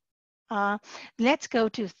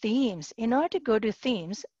themes. In order to go to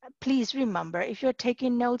themes, please remember, if you're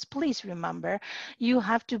taking notes, please remember, you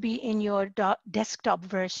have to be in your desktop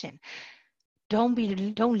version. Don't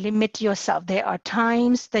limit yourself. There are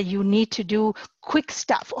times that you need to do quick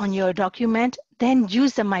stuff on your document, then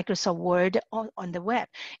use the Microsoft Word on the web.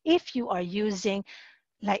 If you are using,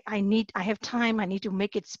 like I have time, I need to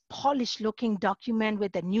make it polished looking document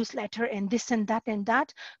with a newsletter and this and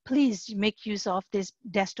that, please make use of this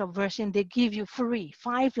desktop version. They give you free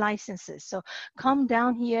 5 licenses. So come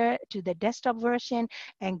down here to the desktop version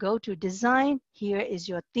and go to design. Here is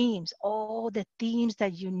your themes. All the themes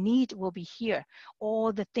that you need will be here.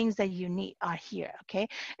 All the things that you need are here, okay?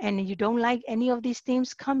 And you don't like any of these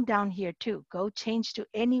themes, come down here too. Go change to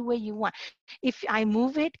any way you want. If I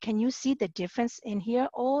move it, can you see the difference in here?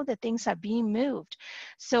 All the things are being moved.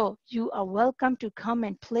 So you are welcome to come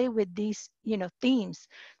and play with these, themes.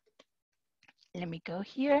 Let me go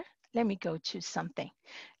here. Let me go to something.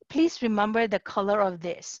 Please remember the color of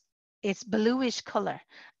this. It's bluish color.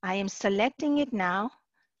 I am selecting it now,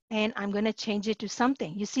 and I'm going to change it to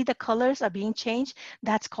something. You see the colors are being changed?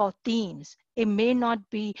 That's called themes. It may not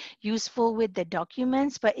be useful with the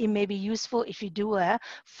documents, but it may be useful if you do a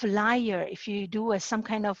flyer, if you do some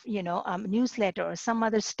kind of, newsletter or some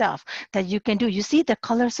other stuff that you can do. You see the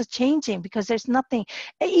colors are changing because there's nothing,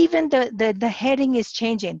 even the heading is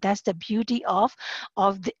changing. That's the beauty of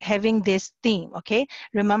having this theme, okay?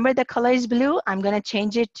 Remember the color is blue. I'm going to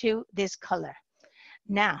change it to this color.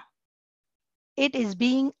 Now, it is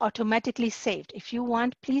being automatically saved. If you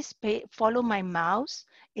want, please follow my mouse.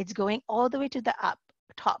 It's going all the way to the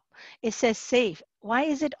top. It says save. Why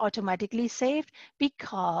is it automatically saved?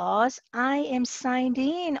 Because I am signed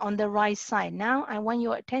in on the right side. Now I want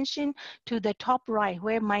your attention to the top right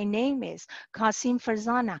where my name is, Cassim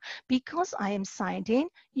Farzana. Because I am signed in,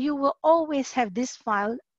 you will always have this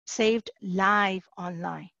file saved live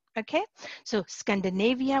online. Okay, so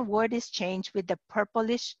Scandinavia word is changed with the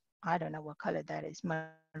purplish, I don't know what color that is,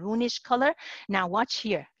 maroonish color. Now watch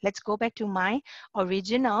here. Let's go back to my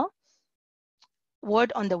original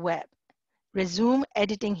word on the web. Resume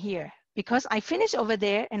editing here. Because I finished over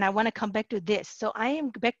there and I want to come back to this. So I am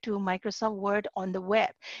back to Microsoft Word on the web.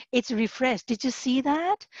 It's refreshed. Did you see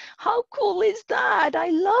that? How cool is that? I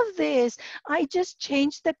love this. I just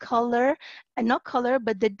changed the color, not color,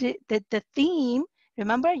 but the theme.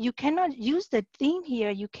 Remember, you cannot use the theme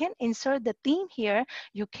here. You can insert the theme here.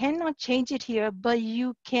 You cannot change it here, but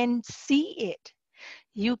you can see it.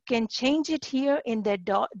 You can change it here in the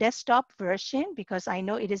desktop version because I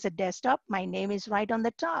know it is a desktop. My name is right on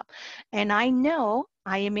the top. And I know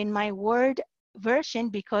I am in my Word version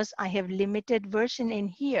because I have limited version in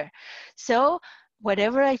here. So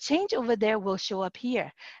whatever I change over there will show up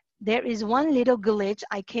here. there is one little glitch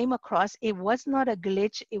I came across. It was not a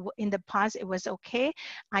glitch. In the past, it was okay.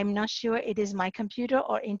 I'm not sure it is my computer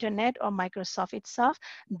or internet or Microsoft itself.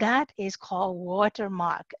 That is called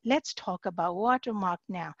watermark. Let's talk about watermark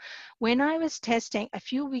now. When I was testing a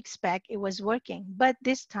few weeks back, it was working, but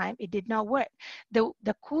this time it did not work. The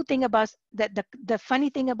cool thing about the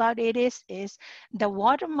funny thing about it is the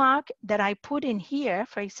watermark that I put in here.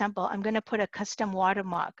 For example, I'm going to put a custom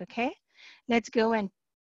watermark. Okay, let's go and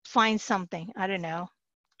find something. I don't know,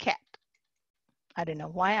 cat. I don't know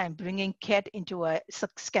why I'm bringing cat into a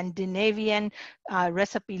Scandinavian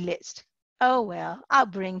recipe list. Oh well, I'll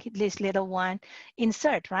bring this little one,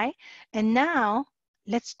 insert, right? And now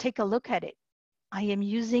let's take a look at it. I'm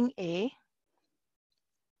using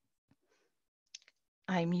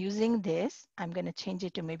this. I'm going to change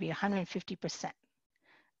it to maybe 150%.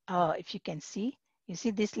 Oh, if you can see, you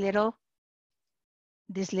see this little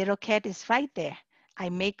cat is right there. I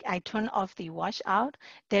turn off the washout.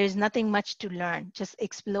 There is nothing much to learn. Just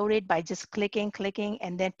explore it by just clicking,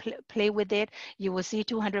 and then play with it. You will see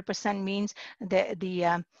 200% means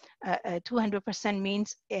 200%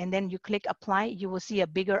 means, and then you click apply, you will see a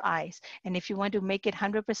bigger eyes. And if you want to make it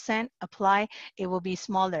 100% apply, it will be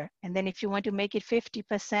smaller. And then if you want to make it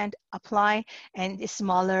 50% apply, and it's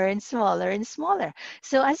smaller and smaller and smaller.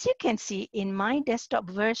 So as you can see in my desktop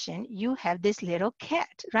version, you have this little cat,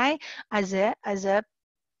 right? As a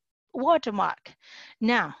watermark.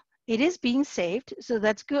 Now, it is being saved, so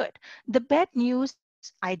that's good. The bad news,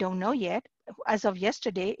 I don't know yet, as of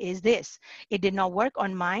yesterday, is this. It did not work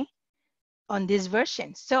on this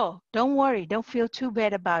version. So don't worry, don't feel too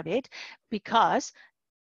bad about it, because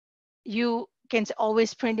you can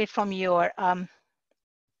always print it from your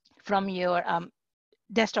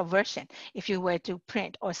desktop version if you were to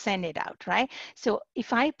print or send it out, right? So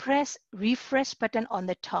if I press refresh button on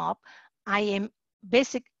the top, I am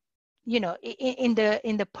basic, in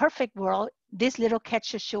the perfect world, this little cat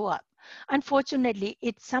should show up. Unfortunately,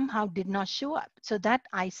 it somehow did not show up. So that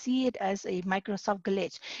I see it as a Microsoft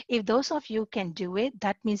glitch. If those of you can do it,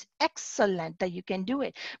 that means excellent that you can do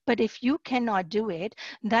it. But if you cannot do it,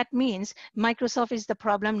 that means Microsoft is the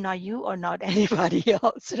problem, not you or not anybody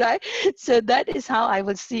else, right? So that is how I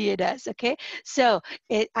would see it as, okay? So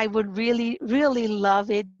I would really, really love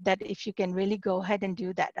it that if you can really go ahead and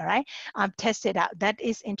do that, all right? Test it out. That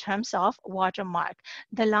is in terms of watermark.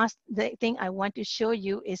 The thing I want to show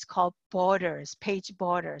you is called borders, page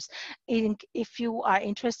borders. If you are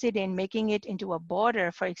interested in making it into a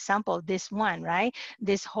border, for example, this one, right?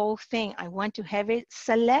 This whole thing, I want to have it,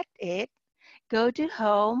 select it, go to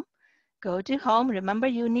home, Remember,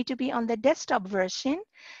 you need to be on the desktop version.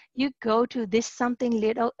 You go to this something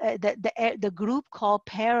little, the group called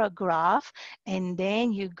paragraph, and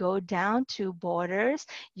then you go down to borders.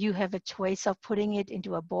 You have a choice of putting it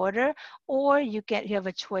into a border, or you have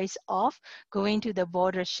a choice of going to the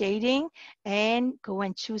border shading and go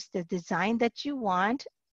and choose the design that you want,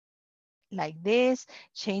 like this,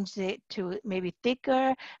 change it to maybe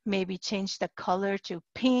thicker, maybe change the color to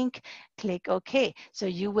pink, click OK. So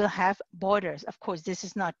you will have borders. Of course, this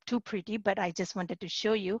is not too pretty, but I just wanted to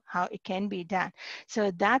show you how it can be done. So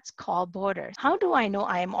that's called borders. How do I know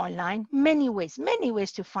I am online? Many ways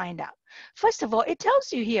to find out. First of all, it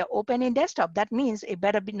tells you here, open in desktop. That means it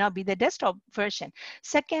better not be the desktop version.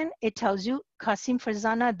 Second, it tells you Cassim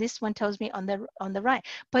Farzana. This one tells me on the right.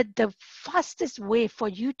 But the fastest way for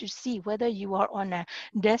you to see whether you are on a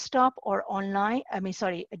desktop or online,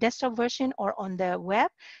 a desktop version or on the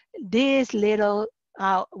web, this little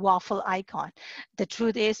waffle icon. The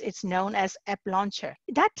truth is, it's known as App Launcher.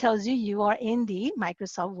 That tells you you are in the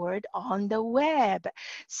Microsoft Word on the web.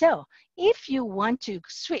 So if you want to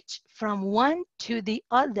switch from one to the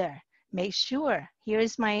other, make sure, here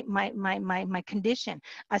is my condition,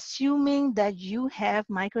 assuming that you have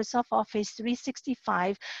Microsoft Office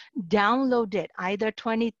 365 downloaded, either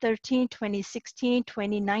 2013, 2016,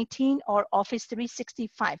 2019, or Office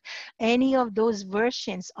 365. Any of those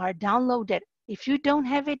versions are downloaded. If you don't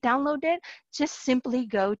have it downloaded, just simply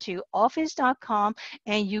go to office.com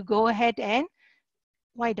and you go ahead and,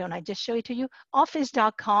 why don't I just show it to you?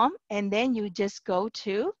 Office.com, and then you just go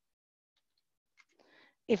to,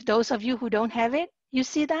 if those of you who don't have it, you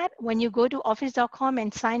see that when you go to office.com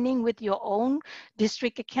and sign in with your own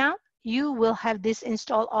district account, you will have this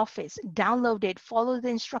install Office. Download it, follow the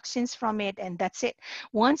instructions from it, and that's it.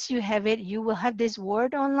 Once you have it, you will have this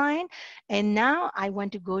Word online. And now I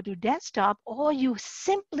want to go to desktop. All you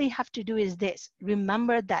simply have to do is this.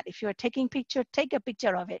 Remember that if you're taking picture, take a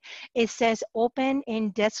picture of it. It says open in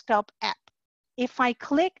desktop app. If I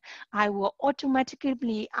click, I will automatically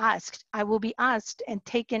be asked and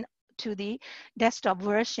taken to the desktop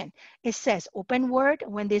version. It says open Word.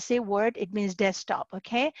 When they say Word, it means desktop,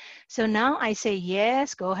 okay? So now I say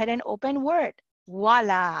yes, go ahead and open Word.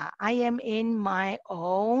 Voila, I am in my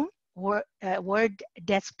own Word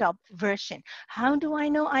desktop version. How do I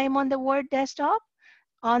know I am on the Word desktop?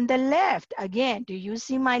 On the left, again, do you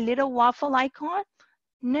see my little waffle icon?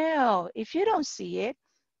 No, if you don't see it,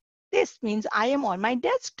 this means I am on my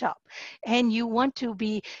desktop. And you want to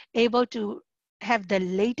be able to have the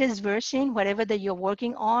latest version, whatever that you're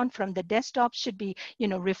working on from the desktop should be,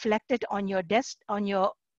 reflected on your on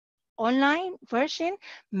your online version.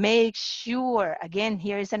 Make sure, again,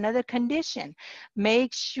 here is another condition,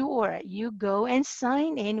 make sure you go and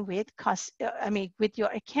sign in with with your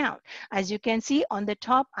account. As you can see on the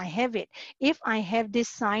top, I have it. If I have this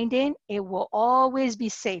signed in, it will always be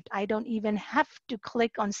saved. I don't even have to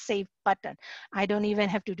click on save button. I don't even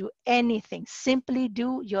have to do anything. Simply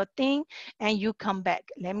do your thing and you come back.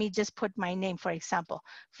 Let me just put my name, for example,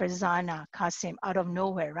 Farzana Cassim, out of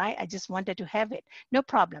nowhere, right? I just wanted to have it. No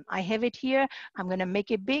problem. I have it here. I'm going to make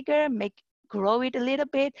it bigger, grow it a little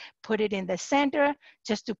bit, put it in the center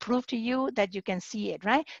just to prove to you that you can see it,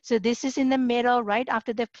 right? So this is in the middle, right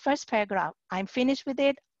after the first paragraph. I'm finished with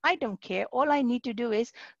it. I don't care. All I need to do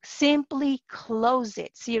is simply close it.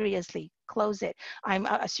 Seriously, close it. I'm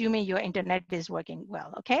assuming your internet is working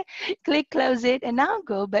well, okay? Click close it and now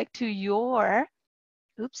go back to your,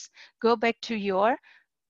 go back to your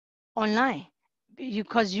online,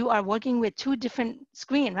 because you are working with two different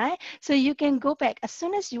screen, right? So you can go back as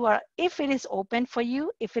soon as you are, if it is open for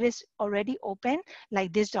you, if it is already open,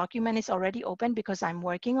 like this document is already open because I'm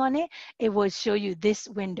working on it, it will show you this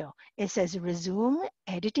window. It says resume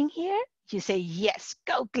editing here. You say yes,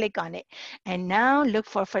 go click on it. And now look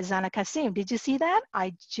for Farzana Cassim. Did you see that?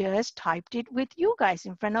 I just typed it with you guys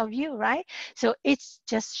in front of you, right? So it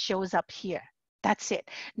just shows up here. That's it.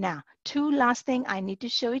 Now, two last thing, I need to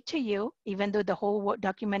show it to you, even though the whole Word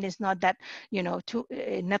document is not that,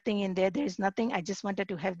 nothing in there. There's nothing. I just wanted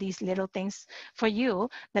to have these little things for you.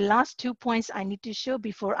 The last 2 points I need to show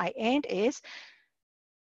before I end is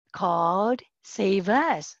called Save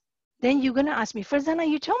As. Then you're going to ask me, Farzana,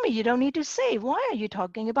 you told me you don't need to save. Why are you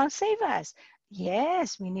talking about Save As?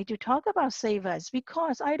 Yes, we need to talk about Save As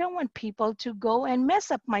because I don't want people to go and mess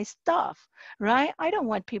up my stuff, right? I don't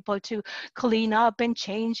want people to clean up and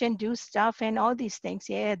change and do stuff and all these things.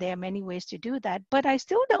 Yeah, there are many ways to do that, but I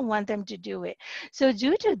still don't want them to do it. So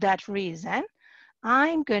due to that reason,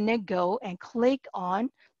 I'm going to go and click on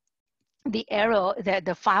the arrow,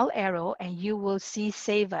 the file arrow, and you will see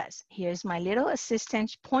Save As. Here's my little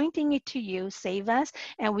assistant pointing it to you, Save As,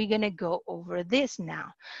 and we're gonna go over this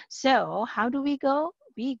now. So how do we go?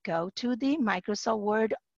 We go to the Microsoft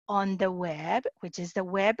Word on the web, which is the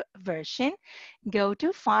web version. Go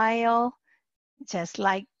to File, just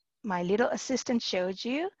like my little assistant showed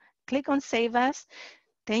you. Click on Save As.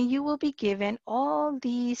 Then you will be given all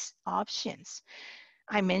these options.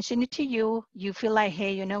 I mentioned it to you, you feel like,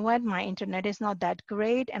 hey, you know what, my internet is not that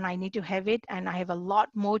great and I need to have it and I have a lot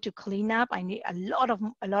more to clean up. I need a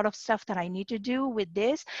lot of stuff that I need to do with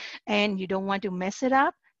this and you don't want to mess it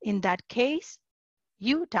up. In that case,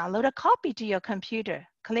 you download a copy to your computer.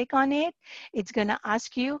 Click on it. It's gonna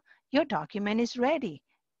ask you, your document is ready.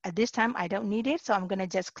 At this time, I don't need it, so I'm gonna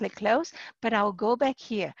just click close, but I'll go back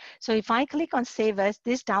here. So if I click on Save As,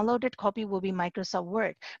 this downloaded copy will be Microsoft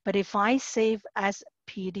Word. But if I save as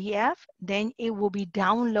PDF, then it will be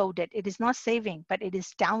downloaded. It is not saving, but it is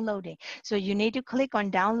downloading. So you need to click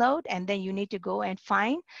on download and then you need to go and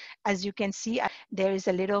find, as you can see, there is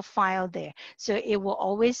a little file there. So it will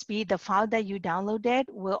always be, the file that you downloaded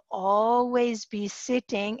will always be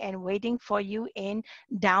sitting and waiting for you in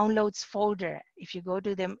downloads folder. If you go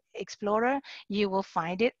to the Explorer, you will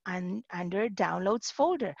find it under downloads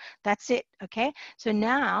folder. That's it, okay? So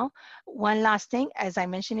now, one last thing, as I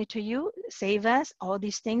mentioned it to you, Save As, all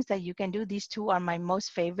these things that you can do, these two are my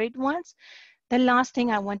most favorite ones. The last thing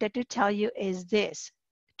I wanted to tell you is this,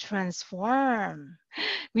 transform.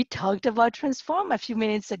 We talked about transform a few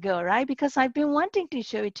minutes ago, right? Because I've been wanting to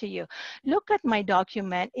show it to you. Look at my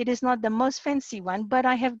document. It is not the most fancy one, but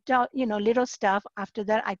I have, little stuff. After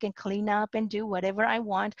that, I can clean up and do whatever I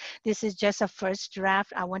want. This is just a first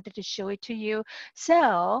draft. I wanted to show it to you.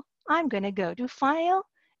 So I'm going to go to File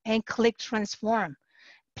and click Transform.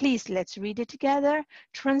 Please, let's read it together.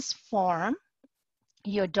 Transform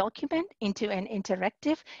your document into an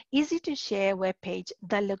interactive, easy to share web page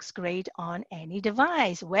that looks great on any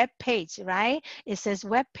device. Web page, right? It says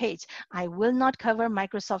web page. I will not cover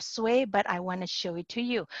Microsoft Sway, but I want to show it to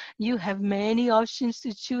you. You have many options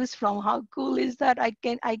to choose from. How cool is that? I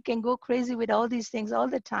can go crazy with all these things all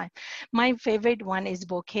the time. My favorite one is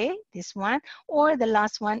bouquet, this one, or the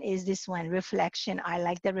last one is this one, reflection. I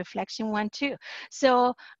like the reflection one too.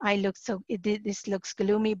 So this looks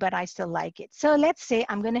gloomy, but I still like it. So let's say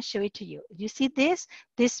I'm going to show it to you. You see this?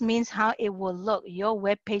 This means how it will look. Your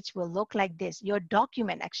web page will look like this. Your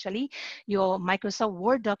document, actually, your Microsoft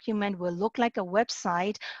Word document will look like a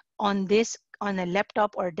website on a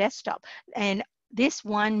laptop or desktop. And this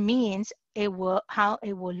one means how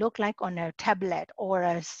it will look like on a tablet or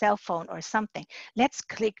a cell phone or something. Let's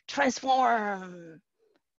click transform.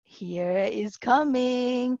 Here is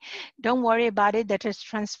coming. Don't worry about it. That is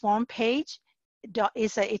transform page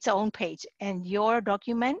is its own page, and your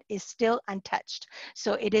document is still untouched.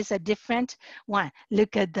 So it is a different one.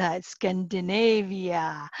 Look at that,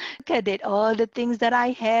 Scandinavia. Look at it, all the things that I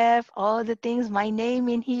have, all the things, my name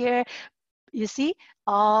in here. You see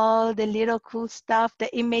all the little cool stuff.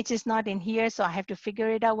 The image is not in here, so I have to figure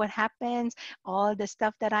it out what happens. All the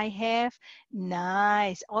stuff that I have.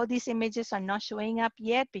 Nice. All these images are not showing up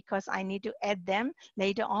yet because I need to add them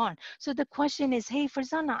later on. So the question is, hey,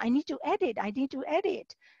 Farzana, I need to edit. I need to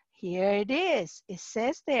edit. Here it is. It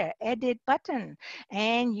says there, edit button.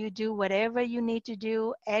 And you do whatever you need to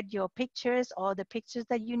do. Add your pictures, all the pictures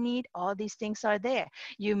that you need. All these things are there.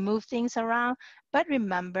 You move things around. But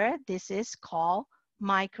remember, this is called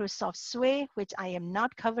Microsoft Sway, which I am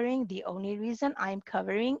not covering. The only reason I'm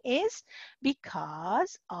covering is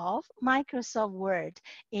because of Microsoft Word.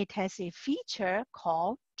 It has a feature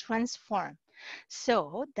called Transform.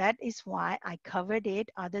 So that is why I covered it.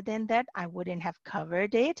 Other than that, I wouldn't have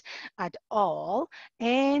covered it at all.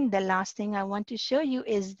 And the last thing I want to show you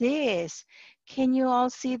is this. Can you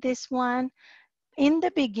all see this one? In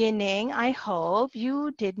the beginning, I hope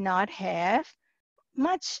you did not have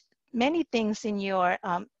many things in your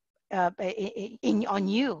on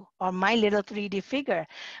you or my little 3D figure.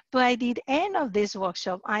 By the end of this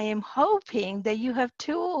workshop, I am hoping that you have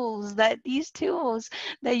these tools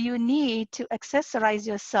that you need to accessorize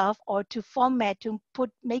yourself or to format, to put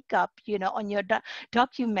makeup, on your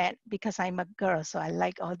document, because I'm a girl, so I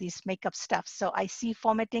like all these makeup stuff. So I see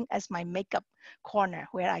formatting as my makeup corner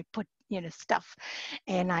where I put stuff.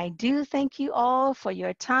 And I do thank you all for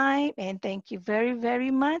your time, and thank you very,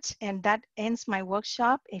 very much. And that ends my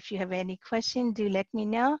workshop. If you have any question, do let me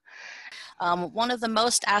know. One of the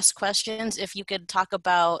most asked questions, if you could talk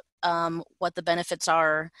about what the benefits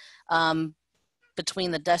are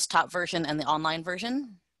between the desktop version and the online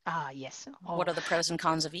version. Yes. What are the pros and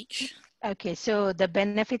cons of each? Okay, so the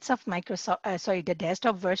benefits of the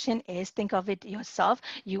desktop version is, think of it yourself.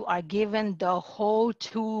 You are given the whole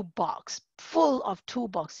toolbox, full of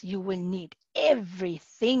toolbox you will need.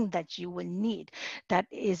 Everything that you will need that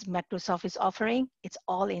is Microsoft is offering, it's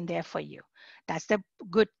all in there for you. That's the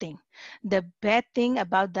good thing. The bad thing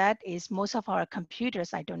about that is most of our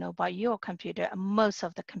computers, I don't know about your computer, most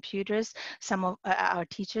of the computers some of our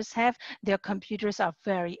teachers have, their computers are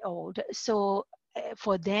very old. So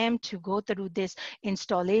for them to go through this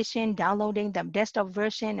installation, downloading the desktop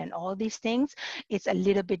version and all these things, it's a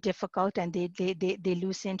little bit difficult, and they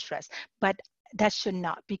lose interest. But that should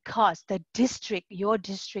not, because your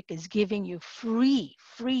district is giving you free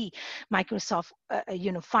Microsoft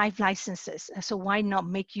 5 licenses. So why not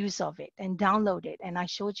make use of it and download it? And I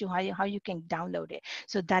showed you how you can download it.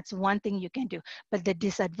 So that's one thing you can do. But the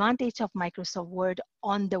disadvantage of Microsoft Word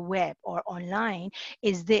on the web or online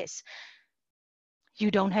is this: you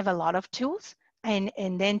don't have a lot of tools. And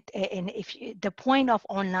if the point of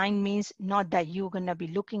online means not that you're going to be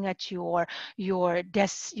looking at your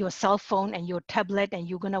desk, your cell phone and your tablet, and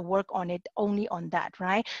you're going to work on it only on that,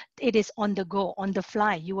 right? It is on the go, on the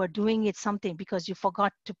fly. You are doing it something because you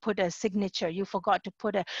forgot to put a signature, you forgot to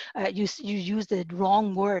put you use the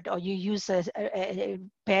wrong word, or you use a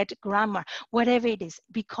bad grammar, whatever it is.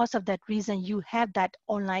 Because of that reason, you have that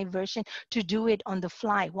online version to do it on the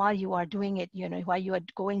fly while you are doing it, while you are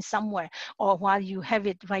going somewhere, or while you have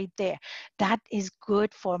it right there. That is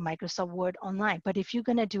good for Microsoft Word Online. But if you're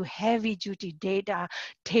going to do heavy duty data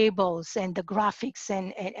tables and the graphics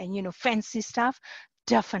and fancy stuff,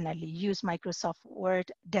 definitely use Microsoft Word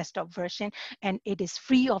desktop version, and it is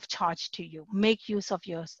free of charge to you. Make use of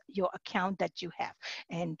your account that you have.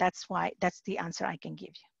 And that's the answer I can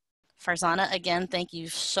give you. Farzana, again, thank you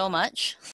so much.